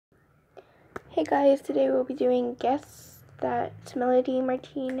Hey guys, today we'll be doing Guess That Melanie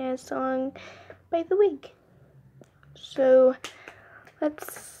Martinez song by The Wig. So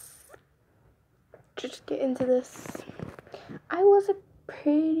let's just get into this. I was a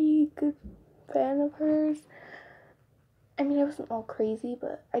pretty good fan of hers. I mean, I wasn't all crazy,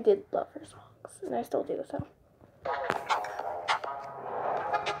 but I did love her songs, and I still do, so.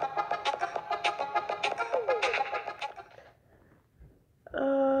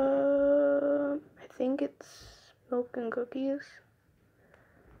 I think it's Milk and Cookies.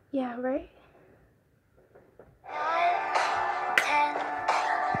 Yeah, right?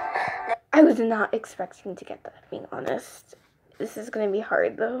 I was not expecting to get that, being honest. This is gonna be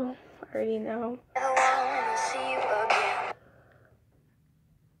hard though. I already know.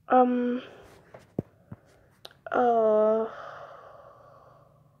 I'm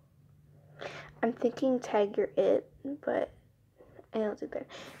thinking Tag You're It, but I don't think that.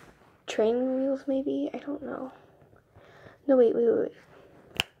 Training Wheels, maybe? I don't know. No, wait.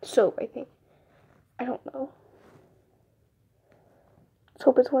 Soap, I think. I don't know. Let's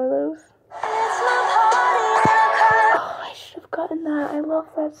hope it's one of those. Oh, I should have gotten that. I love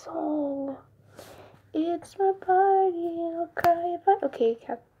that song. It's my party and I'll cry if I... Okay,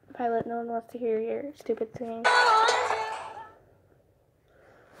 Violet, no one wants to hear your stupid singing.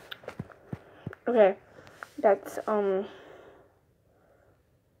 Okay, that's,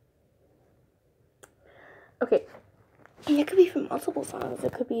 okay. And it could be from multiple songs.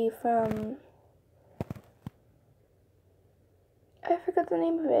 It could be from... I forgot the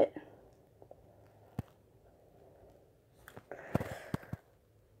name of it.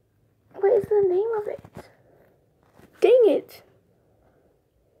 What is the name of it? Dang it!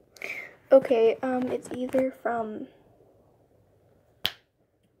 Okay, it's either from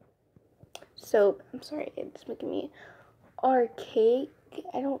Soap. I'm sorry, it's making me Arcade.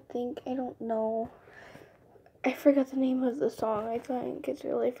 I don't know. I forgot the name of the song. I think it's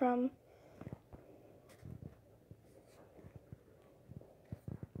really from.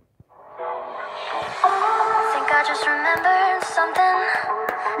 I think I just remembered something.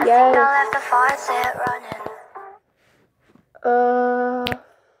 Yes. I think I left the faucet running.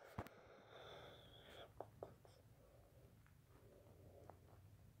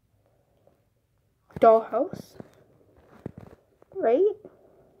 Dollhouse, right?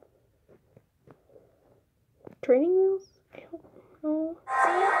 Training Wheels? I don't know.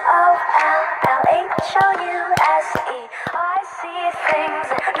 C-O-L-L-H-O-U-S-E. I see things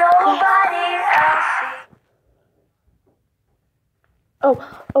that nobody else sees. Oh,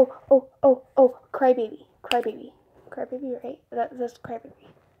 Crybaby, right? That's Crybaby.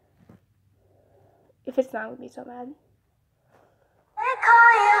 If it's not, I'm gonna be so mad. They call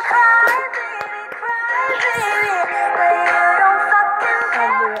you crybaby, but you don't fucking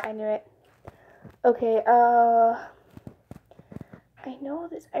care. I knew it. Okay, I know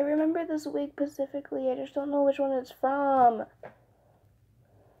this. I remember this wig specifically. I just don't know which one it's from.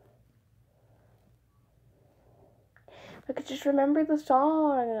 I could just remember the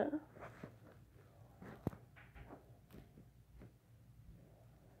song.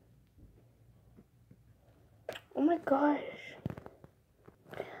 Oh my gosh.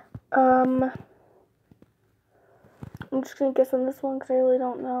 I'm just gonna guess on this one because I really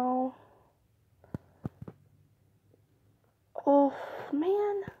don't know. Oh,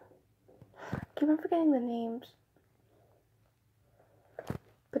 man. I keep on forgetting the names.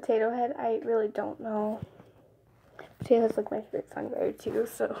 Potato Head, I really don't know. Potato Head's like my favorite songwriter too,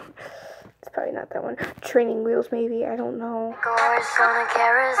 so it's probably not that one. Training Wheels, maybe, I don't know. Gorse on a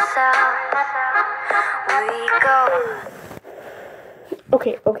carousel, we go.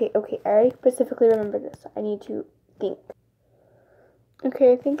 Okay, I specifically remember this. I need to think.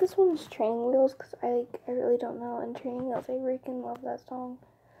 Okay, I think this one's Training Wheels, because I really don't know. And Training Wheels, I freaking love that song.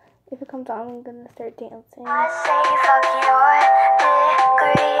 If it comes on, I'm gonna start dancing. I say fuck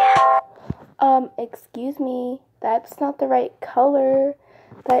your degree. Excuse me. That's not the right color.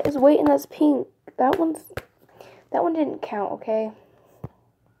 That is, wait, and that's pink. That one didn't count, okay?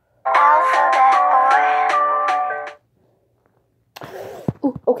 Alphabet boy.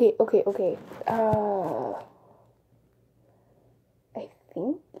 Ooh, okay. I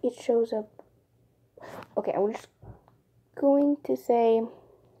think it shows up. Okay, I'm just going to say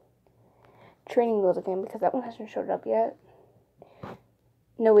Training Wheels again because that one hasn't showed up yet.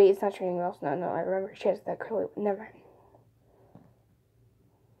 No, wait, it's not Training Wheels. No, I remember she has that curly. Never mind.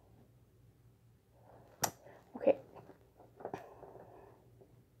 Okay.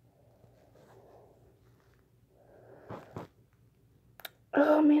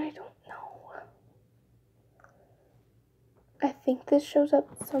 Oh man, I don't know. I think this shows up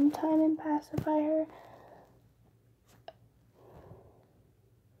sometime in Pacify Her.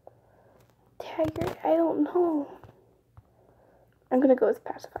 Taggart, I don't know. I'm gonna go with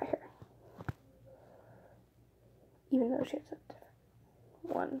Pacify Her. Even though she has a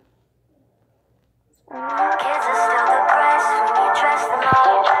different one. Kids are still depressed when you dress them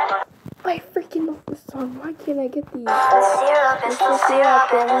up. I freaking love this song. Why can't I get these? The syrup is the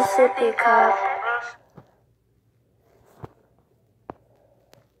syrup in a sippy cup.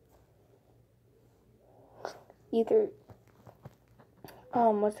 Either,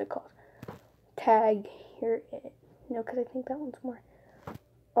 what's it called? Tag Here It. No, because I think that one's more.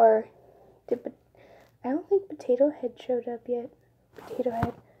 Or, I don't think Potato Head showed up yet. Potato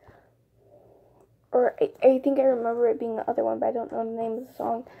Head. Or, I think I remember it being the other one, but I don't know the name of the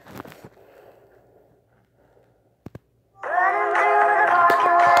song. Running through the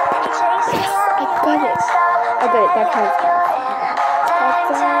parking lot and chasing I got it. I got it. That counts.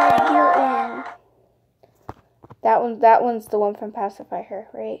 Here In. That one's the one from Pacify Her,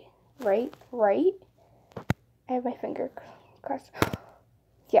 right? Right? I have my finger crossed.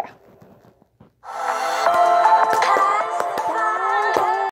 Yeah.